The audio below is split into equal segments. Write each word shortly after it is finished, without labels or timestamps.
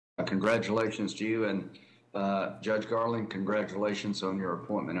Congratulations to you, and Judge Garland, congratulations on your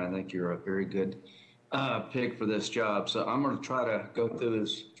appointment. I think you're a very good pick for this job. So I'm going to try to go through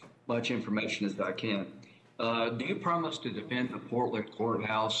as much information as I can. Do you promise to defend the Portland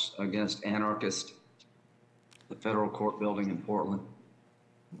courthouse against anarchists, the federal court building in Portland?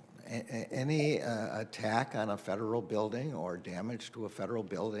 Any attack on a federal building or damage to a federal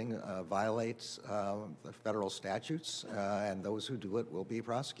building violates the federal statutes, and those who do it will be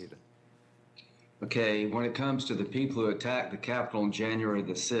prosecuted. Okay, when it comes to the people who attacked the Capitol on January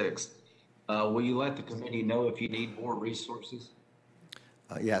the 6th, will you let the committee know if you need more resources?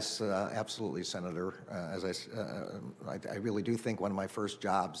 Yes, absolutely, Senator. I really do think one of my first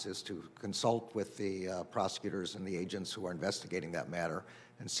jobs is to consult with the prosecutors and the agents who are investigating that matter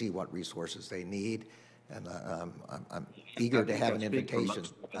and see what resources they need. And I'm eager to have an invitation.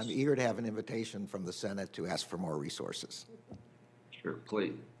 I'm eager to have an invitation from the Senate to ask for more resources. Sure,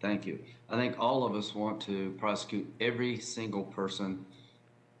 please. Thank you. I think all of us want to prosecute every single person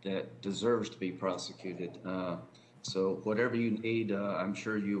that deserves to be prosecuted. So whatever you need, I'm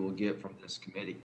sure you will get from this committee.